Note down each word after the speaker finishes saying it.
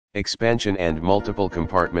Expansion and multiple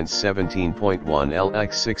compartments 17.1 LX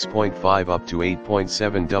 6.5 up to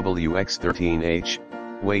 8.7 WX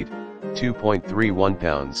 13H, weight, 2.31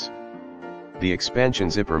 pounds. The expansion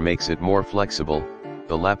zipper makes it more flexible.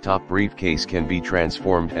 The laptop briefcase can be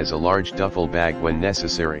transformed as a large duffel bag when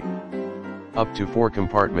necessary. Up to 4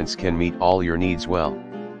 compartments can meet all your needs well.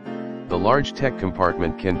 The large tech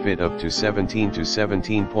compartment can fit up to 17 to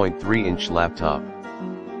 17.3 inch laptop.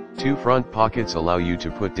 2 front pockets allow you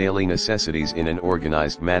to put daily necessities in an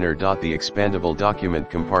organized manner. The expandable document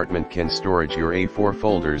compartment can storage your A4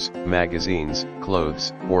 folders, magazines,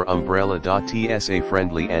 clothes, or umbrella. TSA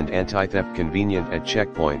friendly and anti-theft convenient at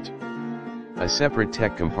checkpoint. A separate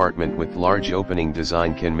tech compartment with large opening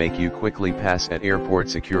design can make you quickly pass at airport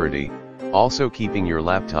security, also keeping your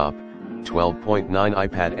laptop, 12.9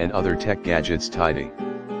 iPad and other tech gadgets tidy.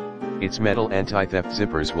 Its metal anti-theft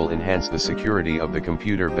zippers will enhance the security of the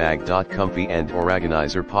computer bag. Comfy and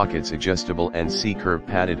organizer pockets adjustable and C-curve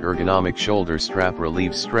padded ergonomic shoulder strap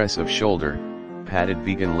relieves stress of shoulder. Padded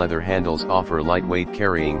vegan leather handles offer lightweight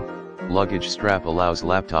carrying. Luggage strap allows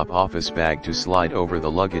laptop office bag to slide over the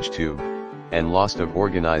luggage tube. And lost of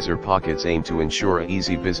organizer pockets aim to ensure an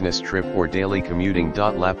easy business trip or daily commuting.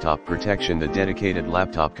 Laptop protection. The dedicated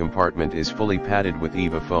laptop compartment is fully padded with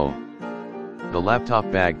EVA foam. The laptop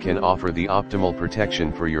bag can offer the optimal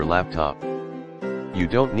protection for your laptop. You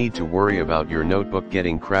don't need to worry about your notebook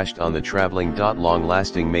getting crashed on the traveling.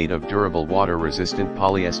 Long-lasting, made of durable water-resistant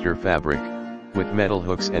polyester fabric, with metal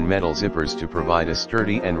hooks and metal zippers to provide a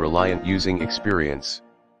sturdy and reliant using experience.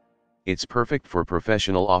 It's perfect for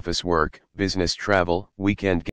professional office work, business travel, weekend